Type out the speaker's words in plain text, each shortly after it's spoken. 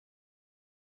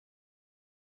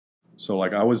So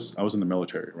like I was in the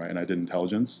military, right, and I did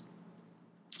intelligence.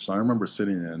 So I remember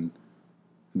sitting in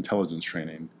intelligence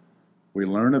training. We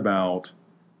learn about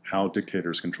how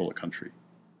dictators control a country,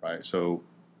 right? So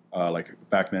like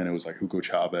back then it was like Hugo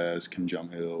Chavez, Kim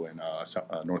Jong-il, and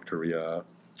North Korea.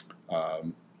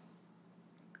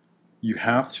 You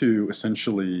have to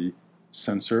essentially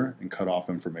censor and cut off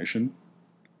information,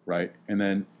 right? And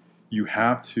then you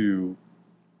have to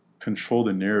control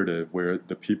the narrative where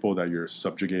the people that you're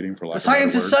subjugating, for lack of a better word,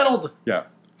 the science is settled. Yeah,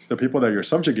 the people that you're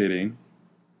subjugating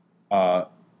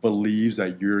believes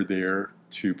that you're there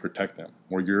to protect them,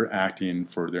 or you're acting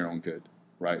for their own good,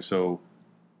 right? So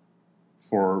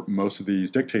for most of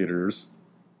these dictators,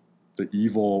 the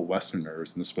evil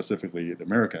Westerners, and specifically the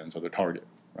Americans, are the target,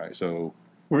 right? So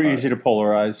we're easy to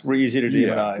polarize. We're easy to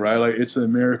demonize. Right? Like it's the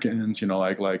Americans,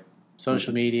 like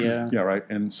social media. Yeah, right.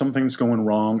 And something's going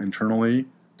wrong internally.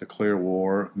 Declare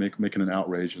war, making an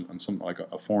outrage on something like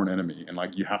a foreign enemy, and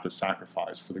like you have to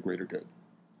sacrifice for the greater good,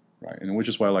 right? And which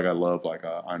is why like I love like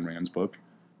Ayn Rand's book,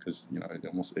 because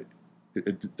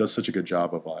it does such a good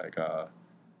job of like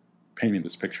painting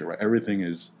this picture, right? Everything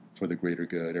is for the greater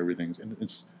good. And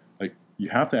it's like you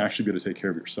have to actually be able to take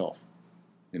care of yourself.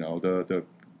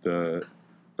 The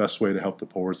best way to help the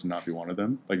poor is to not be one of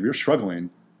them. Like if you're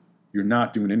struggling, you're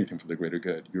not doing anything for the greater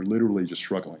good. You're literally just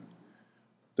struggling.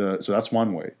 So that's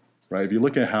one way, right? If you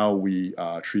look at how we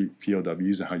treat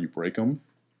POWs and how you break them,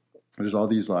 there's all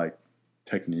these like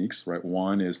techniques, right?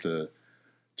 One is to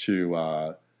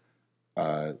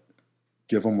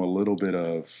give them a little bit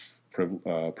of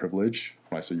privilege,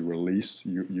 right? So you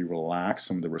relax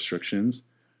some of the restrictions,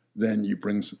 then you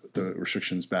bring the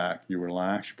restrictions back. You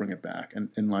relax, you bring it back,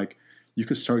 and like you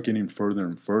could start getting further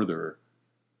and further.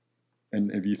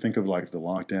 And if you think of like the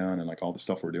lockdown and like all the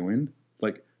stuff we're doing,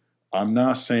 like. I'm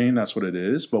not saying that's what it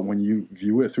is, but when you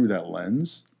view it through that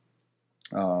lens,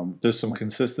 there's some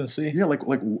consistency. Yeah, like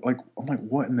I'm like,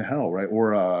 what in the hell, right?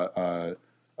 Or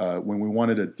when we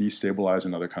wanted to destabilize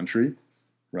another country,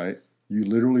 right? You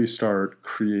literally start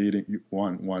creating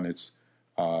one. It's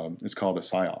called a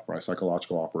psyop, right?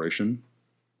 Psychological operation,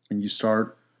 and you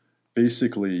start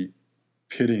basically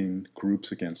pitting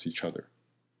groups against each other,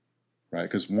 right?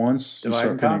 Because once you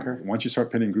start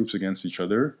pitting groups against each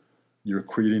other, you're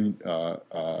creating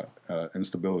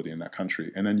instability in that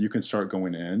country. And then you can start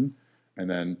going in, and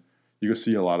then you can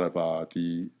see a lot of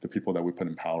the people that we put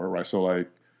in power, right? So like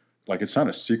it's not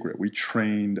a secret. We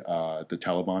trained the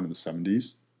Taliban in the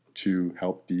 70s to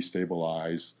help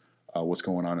destabilize what's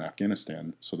going on in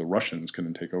Afghanistan, so the Russians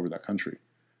couldn't take over that country,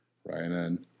 right? And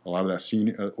then a lot of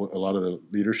the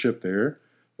leadership there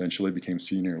eventually became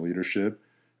senior leadership,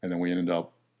 and then we ended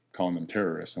up calling them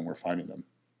terrorists, and we're fighting them,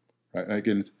 right?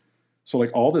 Again. So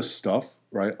like all this stuff,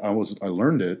 right? I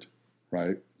learned it,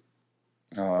 right?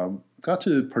 Got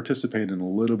to participate in a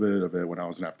little bit of it when I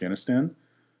was in Afghanistan,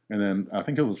 and then I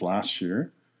think it was last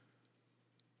year.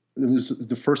 It was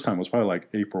the first time. It was probably like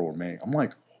April or May. I'm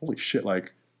like, holy shit!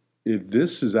 Like, if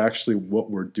this is actually what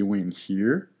we're doing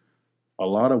here, a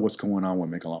lot of what's going on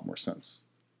would make a lot more sense,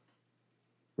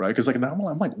 right? Because like I'm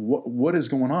like, what is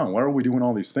going on? Why are we doing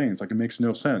all these things? Like, it makes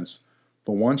no sense.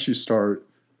 But once you start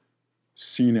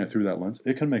seeing it through that lens,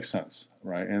 it can make sense,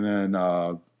 right? And then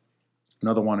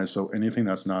another one is, so anything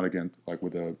that's not against, like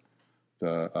with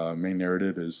the main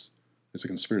narrative is a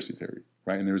conspiracy theory,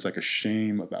 right? And there's like a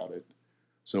shame about it.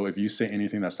 So if you say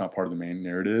anything that's not part of the main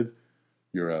narrative,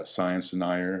 you're a science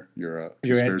denier, you're a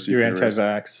conspiracy theorist. You're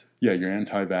anti-vax. Yeah, you're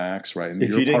anti-vax, right? And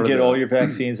if you didn't get all your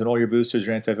vaccines and all your boosters,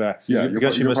 you're anti-vax. Yeah,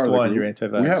 because you missed one, you're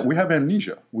anti-vax. We have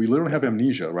amnesia. We literally have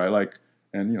amnesia, right? Like,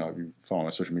 and if you follow my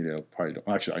social media, probably don't.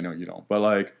 Actually, I know you don't. But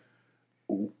like,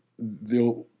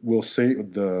 we'll say,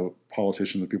 the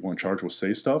politicians, the people in charge will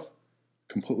say stuff,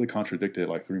 completely contradicted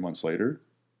like 3 months later,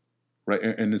 right?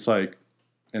 And it's like,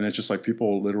 and it's just like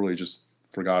people literally just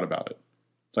forgot about it.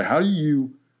 It's like, how do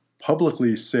you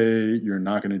publicly say you're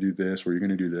not going to do this or you're going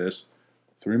to do this,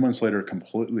 3 months later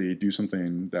completely do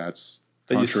something that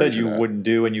you said you wouldn't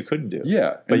do and you couldn't do?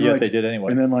 Yeah, but yet they did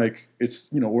anyway. And then like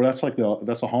it's where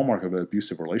that's a hallmark of an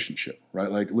abusive relationship, right?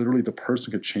 Like literally the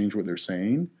person could change what they're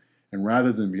saying, and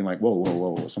rather than being like,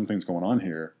 whoa, something's going on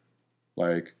here,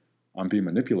 like I'm being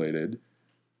manipulated,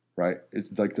 right?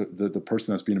 It's like the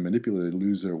person that's being manipulated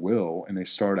lose their will, and they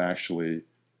start actually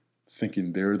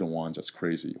thinking they're the ones that's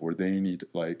crazy, or they need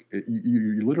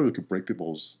you literally could break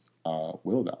people's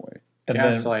will that way. And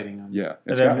gaslighting them. Yeah,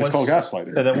 it's called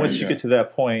gaslighting. And then once you get to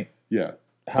that point,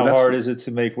 how hard is it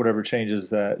to make whatever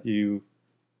changes that you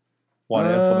want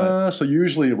to implement? So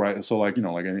usually, right, so like,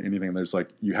 like anything, there's like,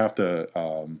 you have to,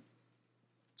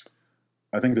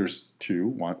 I think there's two.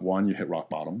 One, you hit rock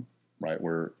bottom, right?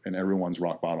 And everyone's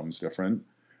rock bottom is different.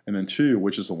 And then 2,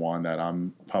 which is the one that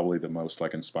I'm probably the most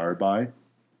like inspired by,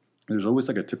 there's always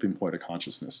like a tipping point of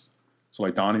consciousness. So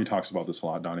like Donnie talks about this a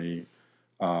lot. Donnie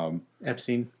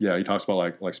Epstein. Yeah, he talks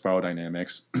about like spiral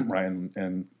dynamics, right?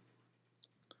 And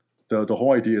the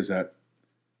whole idea is that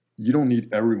you don't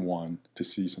need everyone to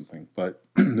see something, but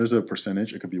there's a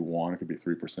percentage. It could be 1, it could be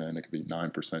 3%, it could be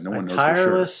 9%. No one knows for sure.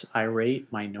 Tireless,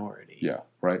 irate minority. Yeah,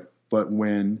 right. But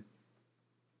when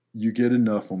you get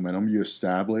enough momentum, you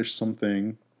establish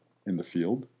something in the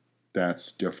field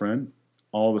that's different,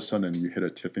 all of a sudden you hit a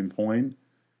tipping point,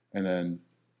 and then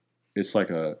it's like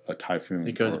a typhoon.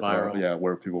 It goes viral.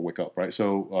 Where people wake up, right?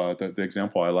 So the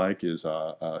example I like is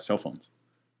cell phones,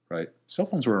 right? Cell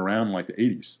phones were around like the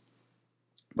 80s.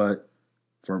 But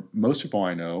for most people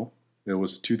I know, it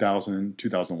was 2000,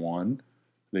 2001,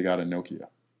 they got a Nokia,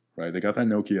 right? They got that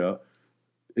Nokia.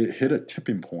 It hit a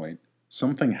tipping point.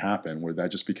 Something happened where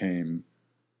that just became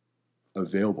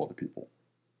available to people,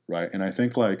 right? And I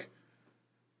think like...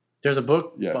 There's a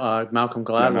book, Malcolm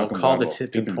Gladwell, called The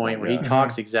Tipping Point, where he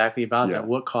talks exactly about that,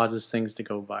 what causes things to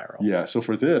go viral. Yeah, so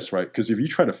for this, right, because if you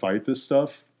try to fight this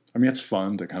stuff, I mean, it's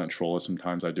fun to kind of troll it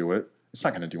sometimes. I do it. It's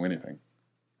not going to do anything,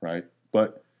 right?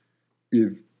 But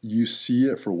if you see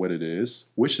it for what it is,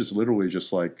 which is literally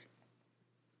just like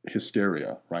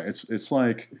hysteria, right? It's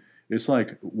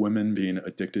like women being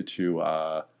addicted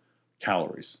to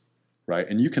calories, right?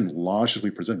 And you can logically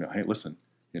present, hey, listen,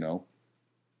 you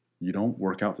don't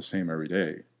work out the same every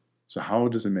day. So how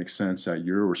does it make sense that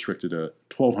you're restricted to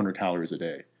 1,200 calories a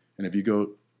day? And if you go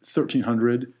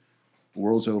 1,300,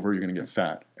 world's over, you're going to get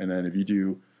fat. And then if you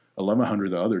do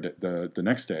 1,100 the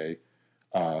next day,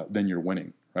 then you're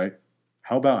winning, right?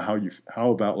 How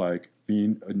about like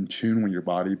being in tune with your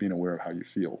body, being aware of how you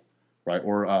feel, right?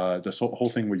 Or this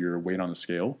whole thing with your weight on the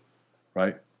scale,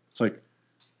 right? It's like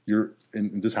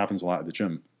and this happens a lot at the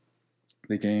gym.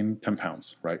 They gain 10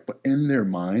 pounds, right? But in their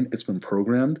mind, it's been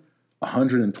programmed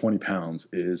 120 pounds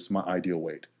is my ideal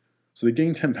weight. So they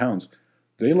gain 10 pounds.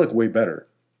 They look way better.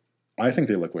 I think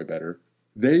they look way better.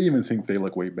 They even think they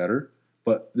look way better.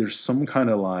 But there's some kind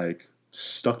of like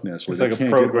stuckness where they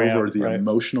can't get over the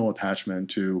emotional attachment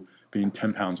to being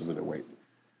 10 pounds over their weight,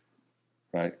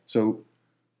 right? So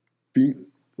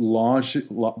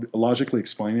logically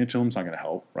explaining it to them is not going to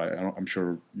help, right? I'm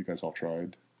sure you guys all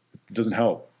tried. It doesn't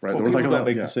help, right? Well, people don't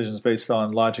make decisions based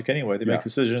on logic anyway. They make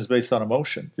decisions based on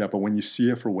emotion. Yeah, but when you see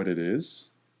it for what it is,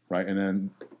 right, and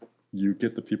then you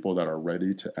get the people that are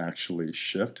ready to actually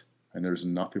shift, and there's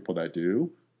not people that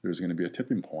do, there's going to be a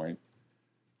tipping point,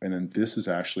 and then this is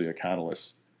actually a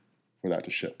catalyst for that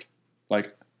to shift.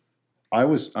 Like, I'm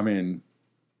not going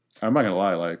to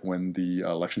lie, like, when the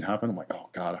election happened, I'm like, oh,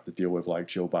 God, I have to deal with, like,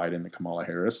 Joe Biden and Kamala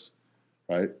Harris,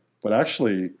 right? But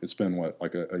actually, it's been,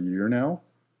 like a year now?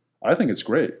 I think it's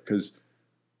great because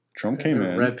Trump came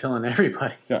in. Red pilling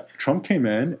everybody. Yeah, Trump came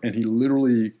in and he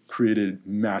literally created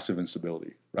massive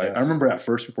instability, right? Yes. I remember at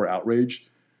first people were outraged,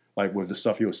 like with the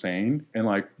stuff he was saying, and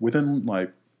like within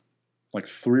like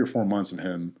 3 or 4 months of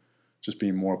him just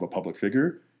being more of a public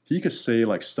figure, he could say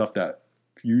like stuff that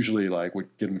usually like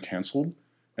would get him canceled,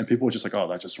 and people were just like, "Oh,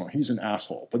 that's just wrong. He's an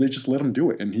asshole," but they just let him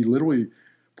do it, and he literally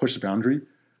pushed the boundary.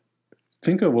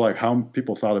 Think of like how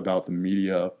people thought about the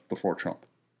media before Trump.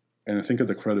 And then think of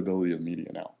the credibility of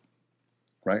media now,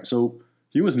 right? So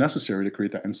he was necessary to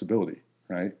create that instability,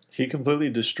 right? He completely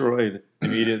destroyed the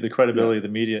media, the credibility of the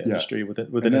media industry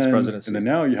within his presidency. And then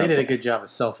now they did a good job of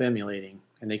self-emulating,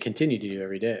 and they continue to do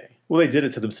every day. Well, they did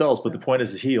it to themselves, but the point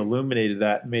is that he illuminated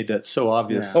that, and made that so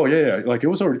obvious. Yeah. Oh yeah. Like it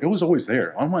was always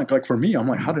there. I'm like for me, I'm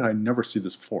like, how did I never see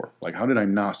this before? Like how did I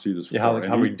not see this before? Yeah,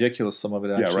 how ridiculous some of it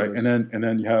actually is. Yeah, right. And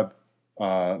then you have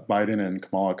Biden and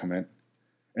Kamala come in.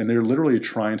 And they're literally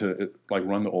trying to like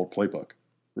run the old playbook,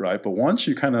 right? But once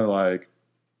you kind of like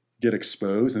get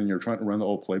exposed and you're trying to run the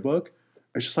old playbook,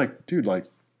 it's just like, dude, like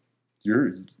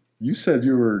you said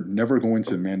you were never going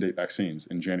to mandate vaccines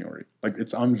in January. Like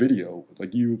it's on video.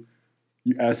 Like you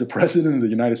as the president of the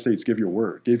United States gave your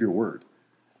word,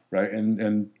 right?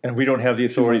 And we don't have the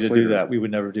authority to do that. We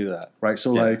would never do that, right?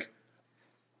 So like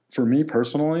for me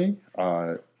personally,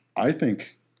 I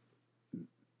think.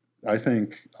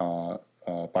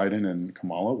 Biden and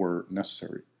Kamala were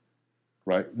necessary,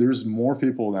 right? There's more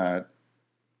people that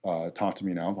talk to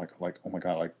me now, like oh my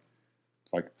God,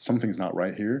 like something's not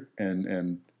right here,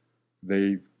 and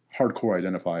they hardcore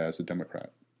identify as a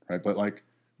Democrat, right? But like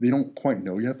they don't quite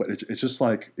know yet. But it's just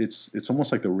like it's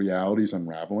almost like the reality's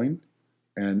unraveling,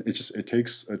 and it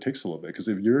takes a little bit because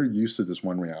if you're used to this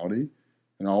one reality,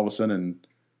 and all of a sudden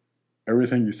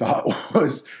everything you thought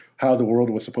how the world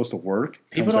was supposed to work.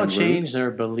 People don't change their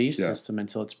belief system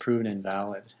until it's proven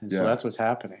invalid, and so that's what's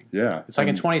happening. Yeah, it's like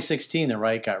in 2016, the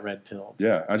right got red pilled.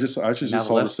 Yeah, I actually just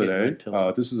saw this today.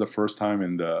 This is the first time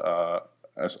in the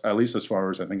at least as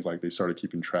far as I think like they started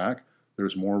keeping track.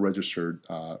 There's more registered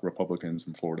Republicans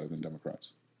in Florida than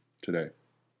Democrats today.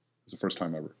 It's the first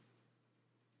time ever.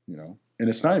 You know, and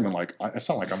it's not even like it's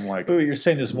not like I'm like. But you're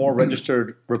saying there's more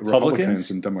registered Republicans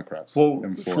and Democrats. Well,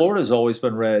 Florida's always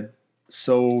been red.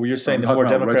 So you're saying the more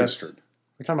Democrats. Registered.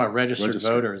 We're talking about registered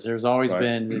voters. There's always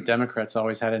been the Democrats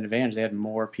always had an advantage. They had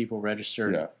more people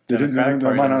registered. Yeah, they might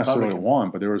not necessarily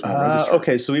want, but there was more registered.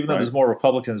 Okay, so even though there's more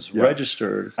Republicans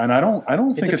registered, and I don't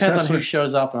think it depends on who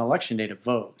shows up on election day to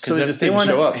vote. So they just didn't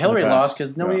show up. Hillary lost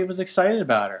because nobody was excited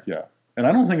about her. Yeah, and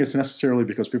I don't think it's necessarily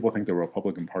because people think the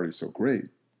Republican Party is so great.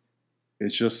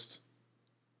 It's just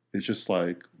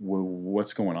like, well,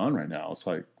 what's going on right now? It's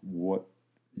like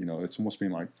it's almost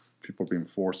being like people are being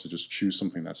forced to just choose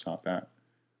something that's not that,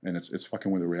 and it's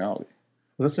fucking with the reality.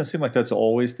 Well, doesn't it seem like that's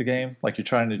always the game? Like you're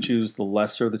trying to choose the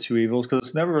lesser of the two evils, because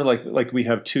it's never like we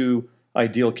have two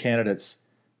ideal candidates.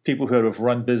 People who have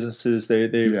run businesses,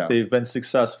 they've been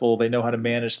successful. They know how to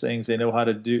manage things. They know how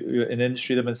to do an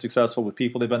industry. They've been successful with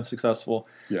people. They've been successful.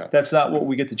 Yeah, that's not what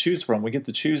we get to choose from. We get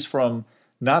to choose from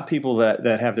not people that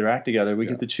have their act together. We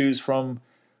get to choose from.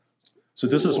 So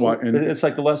this is why, and it's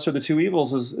like the lesser of the two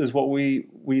evils is what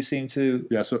we seem to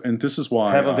and this is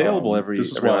why have available every.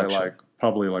 This is why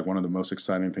probably one of the most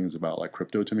exciting things about like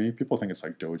crypto to me. People think it's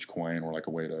like Dogecoin or like a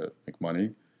way to make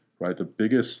money, right? The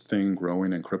biggest thing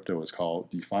growing in crypto is called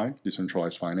DeFi,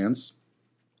 decentralized finance.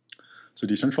 So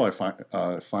decentralized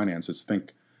finance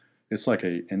it's like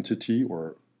a entity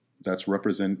or that's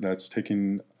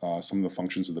taking some of the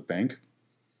functions of the bank,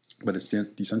 but it's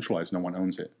decentralized. No one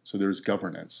owns it. So there's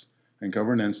governance. And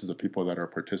governance is the people that are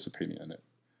participating in it.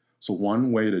 So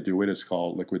one way to do it is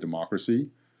called liquid democracy.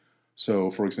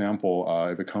 So for example,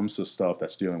 if it comes to stuff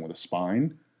that's dealing with a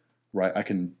spine, right, I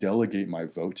can delegate my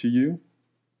vote to you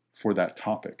for that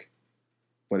topic.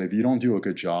 But if you don't do a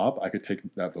good job, I could take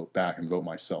that vote back and vote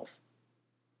myself.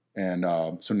 And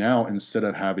so now instead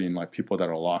of having like people that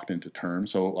are locked into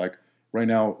terms, so like right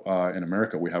now in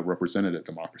America, we have representative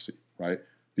democracy, right?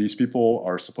 These people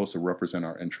are supposed to represent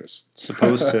our interests.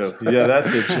 Supposed to. Yeah,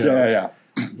 that's it. Yeah.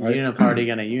 Right? Uniparty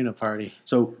gonna uniparty.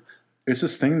 So it's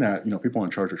this thing that people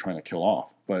in charge are trying to kill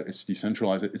off, but it's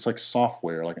decentralized. It's like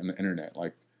software, like in the internet.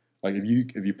 Like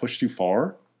if you push too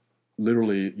far,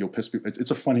 literally you'll piss people. It's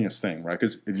the funniest thing, right?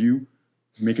 Because if you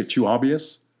make it too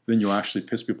obvious, then you'll actually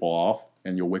piss people off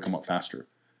and you'll wake them up faster.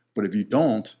 But if you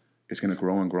don't, it's going to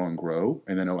grow and grow and grow,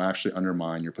 and then it'll actually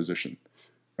undermine your position,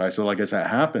 right? So like as that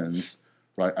happens.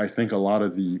 Right, I think a lot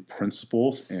of the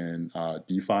principles in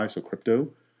DeFi, so crypto,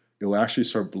 it will actually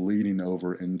start bleeding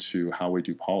over into how we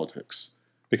do politics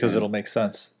because it'll make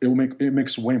sense. It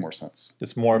makes way more sense.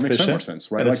 It's more efficient. Makes way more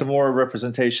sense, right? And it's a more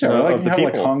representation of like the you have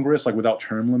people. Like Congress, like without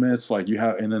term limits, like you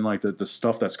have, and then like the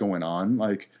stuff that's going on,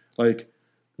 like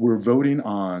we're voting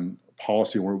on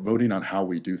policy, we're voting on how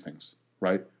we do things,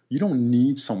 right? You don't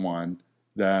need someone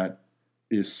that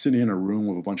is sitting in a room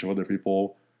with a bunch of other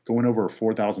people going over a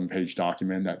 4,000-page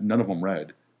document that none of them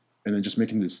read, and then just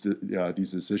making these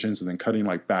decisions, and then cutting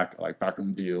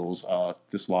backroom deals,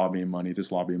 this lobbying money.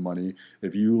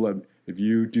 If you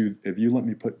let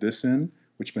me put this in,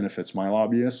 which benefits my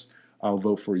lobbyists, I'll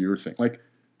vote for your thing. Like,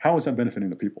 how is that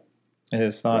benefiting the people?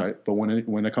 It's not. Right? But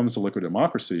when it comes to liquid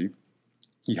democracy,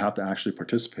 you have to actually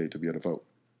participate to be able to vote,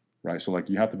 right? So like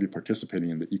you have to be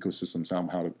participating in the ecosystem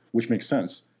somehow, which makes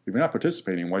sense. If you're not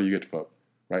participating, why do you get to vote?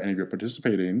 Right? And if you're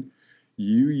participating,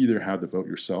 you either have the vote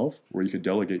yourself or you could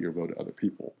delegate your vote to other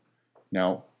people.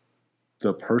 Now,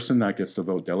 the person that gets the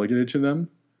vote delegated to them,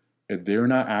 if they're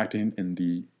not acting in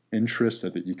the interest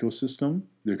of the ecosystem,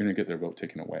 they're going to get their vote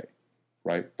taken away,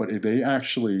 right? But if they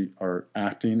actually are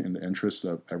acting in the interest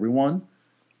of everyone,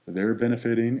 they're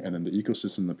benefiting, and then the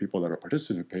ecosystem, the people that are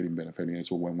participating benefiting,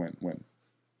 it's a win-win-win.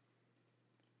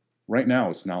 Right now,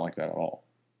 it's not like that at all.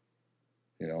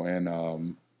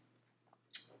 And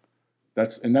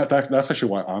that's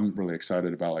actually why I'm really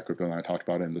excited about like crypto, and I talked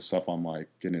about it and the stuff I'm like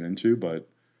getting into. But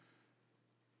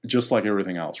just like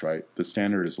everything else, right? The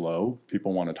standard is low.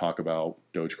 People want to talk about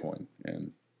Dogecoin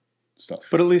and stuff.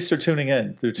 But at least they're tuning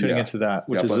in. They're tuning into that,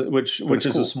 which is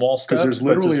cool. A small step. Because there's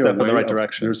literally a step in the right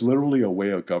direction. There's literally a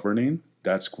way of governing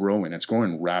that's growing. It's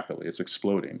growing rapidly. It's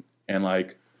exploding, and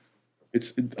like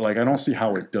it's like I don't see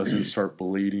how it doesn't start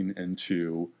bleeding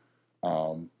into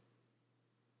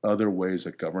other ways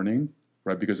of governing.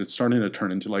 Right, because it's starting to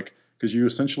turn into because you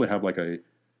essentially have like an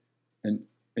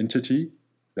entity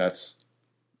that's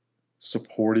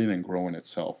supporting and growing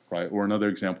itself, right? Or another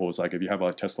example is like if you have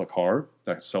a Tesla car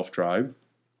that's self-drive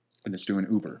and it's doing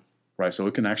Uber, right? So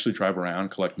it can actually drive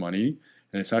around, collect money,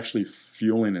 and it's actually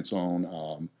fueling its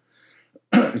own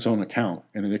account,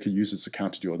 and then it could use its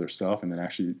account to do other stuff, and then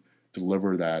actually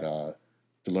deliver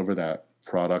that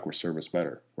product or service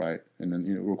better, right? And then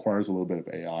it requires a little bit of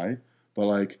AI, but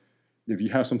like if you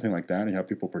have something like that and you have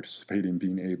people participating,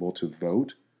 being able to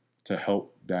vote to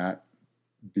help that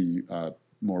be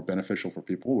more beneficial for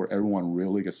people, where everyone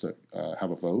really gets to have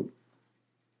a vote,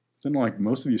 then like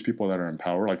most of these people that are in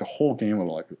power, like the whole game of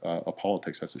like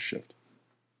politics has to shift.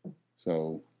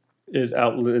 So it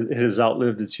has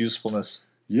outlived its usefulness.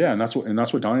 Yeah, and that's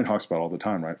what Donnie talks about all the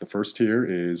time, right? The first tier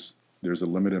is there's a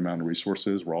limited amount of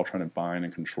resources we're all trying to bind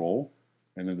and control,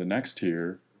 and then the next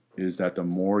tier is that the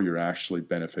more you're actually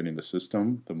benefiting the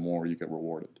system, the more you get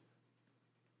rewarded,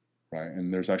 right?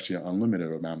 And there's actually an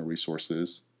unlimited amount of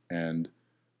resources, and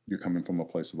you're coming from a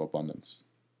place of abundance.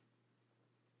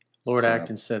 Lord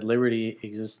Acton said, liberty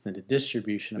exists in the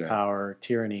distribution of power,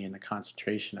 tyranny, and the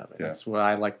concentration of it. Yeah. That's what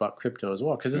I like about crypto as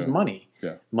well, because it's money.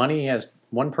 Yeah. Money has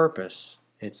one purpose.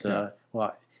 It's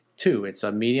two. It's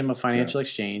a medium of financial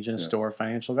exchange and a store of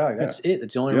financial value. That's it.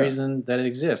 It's the only reason that it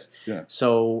exists. Yeah.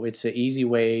 So it's an easy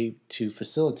way to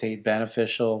facilitate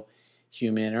beneficial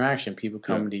human interaction. People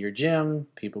come to your gym.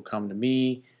 People come to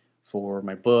me for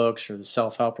my books or the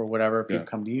self-help or whatever. People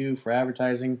come to you for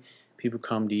advertising. People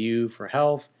come to you for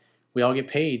health. We all get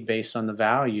paid based on the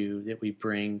value that we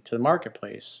bring to the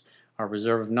marketplace, our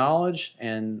reserve of knowledge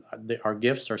and our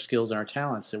gifts, our skills, and our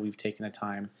talents that we've taken the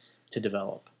time to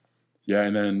develop. Yeah,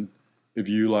 and then if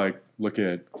you like look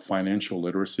at financial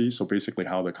literacy, so basically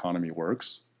how the economy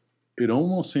works, it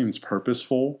almost seems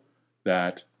purposeful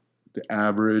that the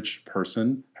average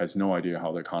person has no idea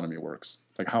how the economy works.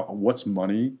 Like what's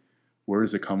money? Where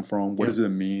does it come from? What does it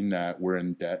mean that we're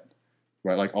in debt?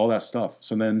 Right, like all that stuff.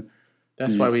 So then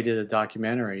that's why we did a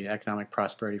documentary, Economic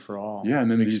Prosperity for All. Yeah,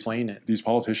 and then these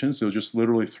politicians, they'll just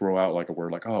literally throw out like a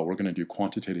word like, oh, we're going to do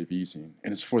quantitative easing,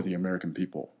 and it's for the American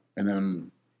people. And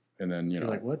then You're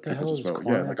like, what the hell is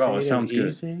quantitative like, oh, it sounds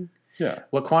easing? Good. Yeah.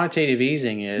 What quantitative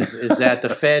easing is that the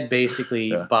Fed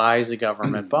basically buys the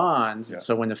government bonds. Yeah.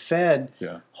 So when the Fed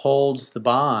holds the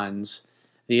bonds,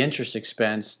 the interest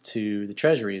expense to the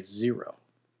Treasury is zero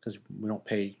because we don't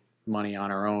pay money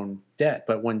on our own debt.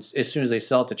 But as soon as they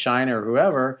sell it to China or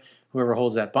whoever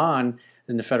holds that bond,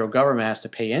 then the federal government has to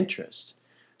pay interest.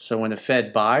 So when the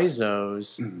Fed buys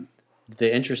those,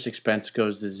 the interest expense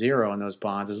goes to zero on those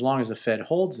bonds as long as the Fed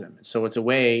holds them. So it's a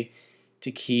way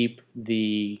to keep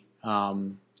the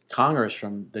Congress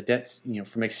from the debts,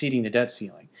 from exceeding the debt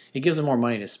ceiling. It gives them more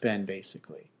money to spend,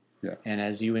 basically. Yeah. And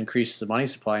as you increase the money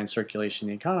supply and circulation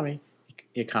in the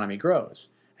economy grows.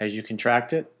 As you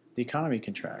contract it, the economy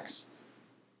contracts.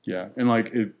 Yeah, and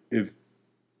like if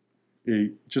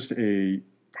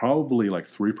probably like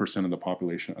 3% of the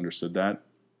population understood that,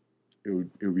 it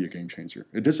would be a game changer.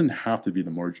 It doesn't have to be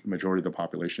the majority of the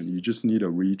population. You just need to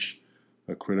reach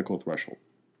a critical threshold.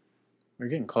 We're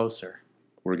getting closer.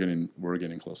 We're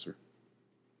getting closer.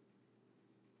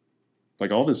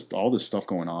 Like all this stuff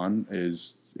going on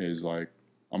is like,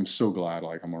 I'm so glad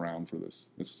like I'm around for this.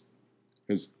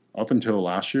 Because up until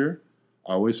last year,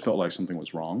 I always felt like something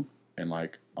was wrong and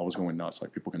like I was going nuts,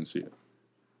 like people couldn't see it.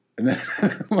 And then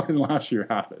like, last year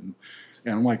happened.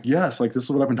 And I'm like, yes, like this is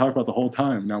what I've been talking about the whole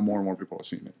time. Now more and more people are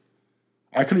seeing it.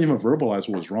 I couldn't even verbalize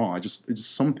what was wrong.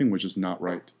 Something was just not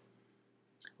right.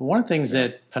 One of the things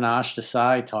that Panache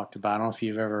Desai talked about, I don't know if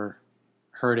you've ever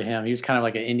heard of him. He was kind of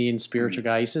like an Indian spiritual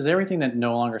guy. He says everything that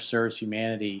no longer serves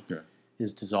humanity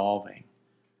is dissolving.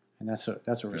 And that's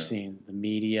what we're seeing. The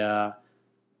media,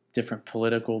 different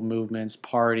political movements,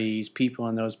 parties, people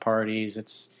in those parties.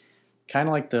 It's kind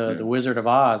of like the Wizard of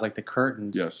Oz, like the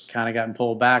curtains kind of gotten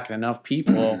pulled back, and enough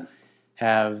people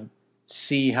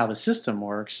see how the system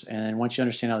works. And then once you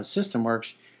understand how the system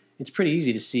works, it's pretty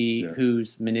easy to see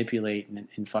who's manipulating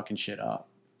and fucking shit up.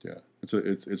 Yeah,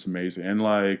 it's amazing. And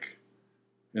like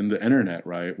in the internet,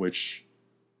 right, which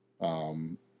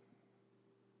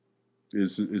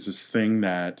is this thing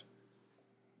that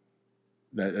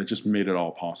just made it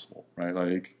all possible, right?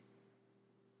 Like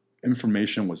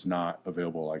information was not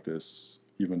available like this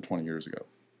even 20 years ago.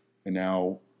 And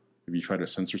now if you try to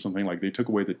censor something, like they took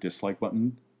away the dislike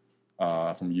button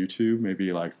from YouTube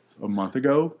maybe like a month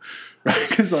ago, right?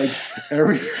 Because like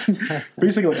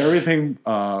basically everything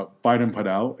Biden put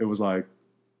out, it was like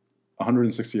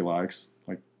 160 likes,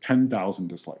 like 10,000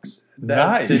 dislikes.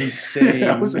 That's insane.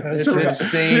 That was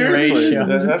insane ratio.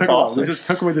 That's awesome. They just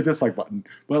took away the dislike button,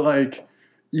 but like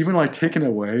even like taking it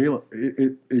away,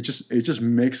 it just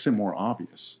makes it more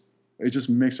obvious. It just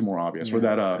makes it more obvious. Or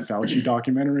that Fauci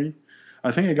documentary,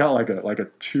 I think it got like a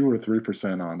 2 or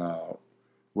 3% on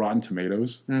Rotten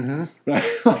Tomatoes.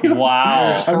 Mm-hmm.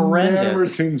 Wow, I've never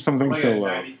seen something so low.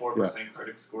 94%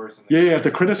 critic score. Yeah.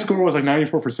 The critic score was like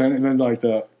 94%, and then like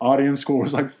the audience score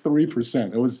was like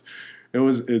 3%.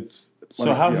 It's. So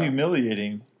like, how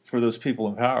humiliating for those people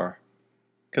in power.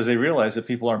 Because they realize that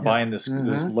people aren't buying this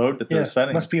load that they're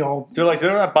sending. Must be all. They're like,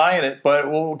 they're not buying it,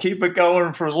 but we'll keep it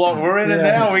going for as long. We're in it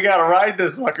now. We got to ride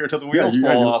this sucker till the wheels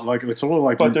fall off. Like it's all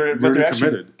like, but they're actually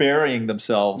committed. burying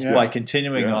themselves by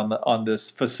continuing on this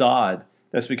facade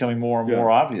that's becoming more and more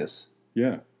obvious.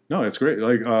 Yeah, no, it's great.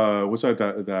 Like, what's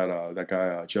that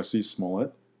guy Jesse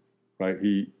Smollett, right?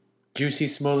 Juicy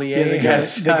Smollett. Yeah, the guy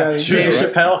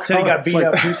Chappelle said he got beat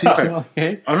up. Juicy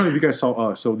Smollett. I don't know if you guys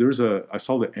saw. So I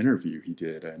saw the interview he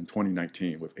did in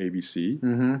 2019 with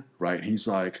ABC. Right? And he's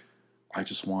like, I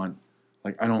just want,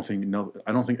 like, I don't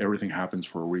think everything happens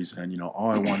for a reason. You know, all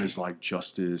I want is like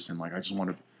justice, and like I just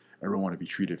want everyone to be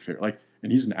treated fair. Like, and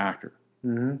he's an actor.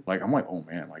 Like, I'm like, oh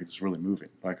man, like it's really moving.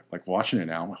 Like watching it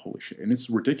now, I'm like, holy shit, and it's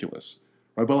ridiculous,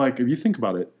 right? But like, if you think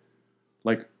about it,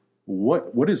 like,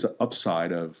 what is the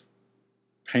upside of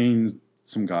paying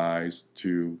some guys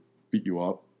to beat you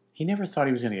up? He never thought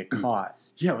he was going to get caught.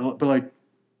 Yeah, but like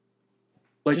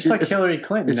just like Hillary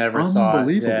Clinton never thought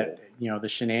that the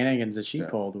shenanigans that she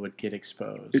pulled would get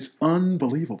exposed. It's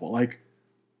unbelievable. Like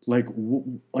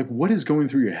what is going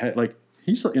through your head? Like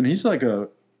he's like a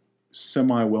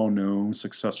semi well-known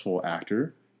successful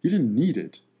actor. He didn't need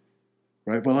it,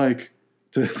 right? But like.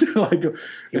 To like,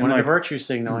 he wanted a virtue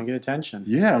signal and get attention.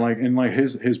 Yeah, like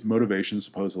his motivation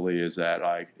supposedly is that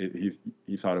like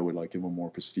he thought it would like give him more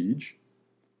prestige,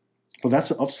 but that's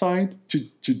the upside to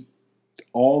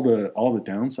all the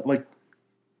downside. Like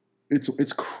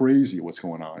it's crazy what's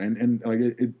going on, and like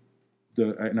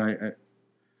I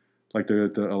like a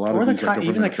lot of these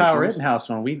even the Kyle Rittenhouse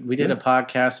one. We did a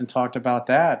podcast and talked about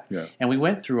that, and we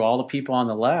went through all the people on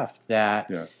the left that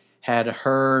had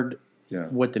heard.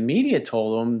 What the media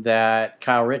told them, that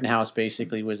Kyle Rittenhouse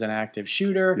basically was an active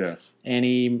shooter, and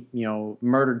he,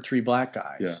 murdered 3 black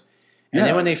guys. And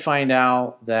then when they find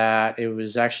out that it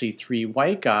was actually 3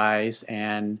 white guys,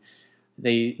 and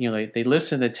they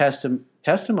listened to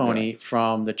testimony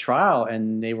from the trial,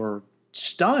 and they were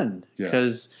stunned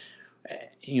because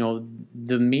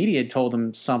the media told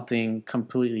them something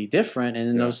completely different, and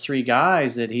then those 3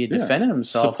 guys that he had defended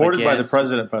himself supported against, by the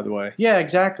president, by the way. Yeah,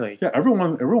 exactly. Yeah,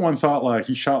 everyone thought like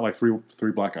he shot like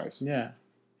three black guys. Yeah,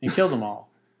 and killed them all.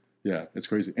 Yeah, it's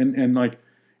crazy, and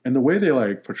the way they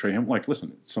like portray him, like,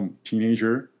 listen, some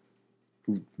teenager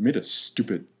who made a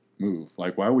stupid move.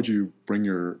 Like, why would you bring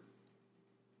your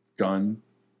gun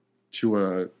to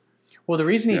a? Well, the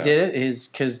reason he did it is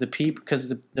because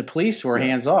the police were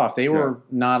hands off. They were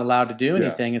not allowed to do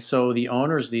anything, and so the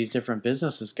owners of these different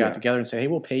businesses got together and said, "Hey,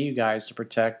 we'll pay you guys to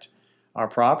protect our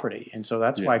property." And so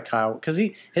that's why Kyle, because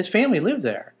his family lived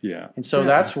there, and so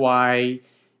that's why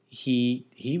he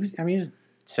was. I mean, he's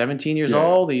 17 years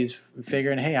old. He's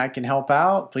figuring, "Hey, I can help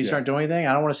out. Police aren't doing anything.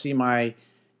 I don't want to see my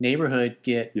neighborhood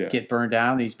get burned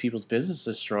down, these people's business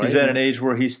destroyed." He's at an age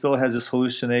where he still has this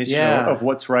hallucination of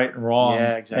what's right and wrong,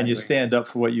 and you stand up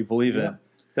for what you believe in.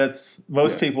 That's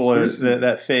most people are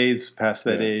that fades past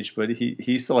that age, but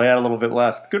he still had a little bit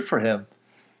left. Good for him.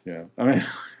 Yeah, I mean,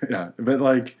 but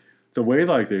like the way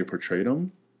like they portrayed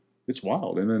him, it's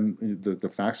wild. And then the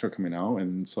facts are coming out,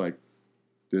 and it's like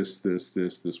this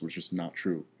was just not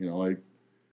true. Like.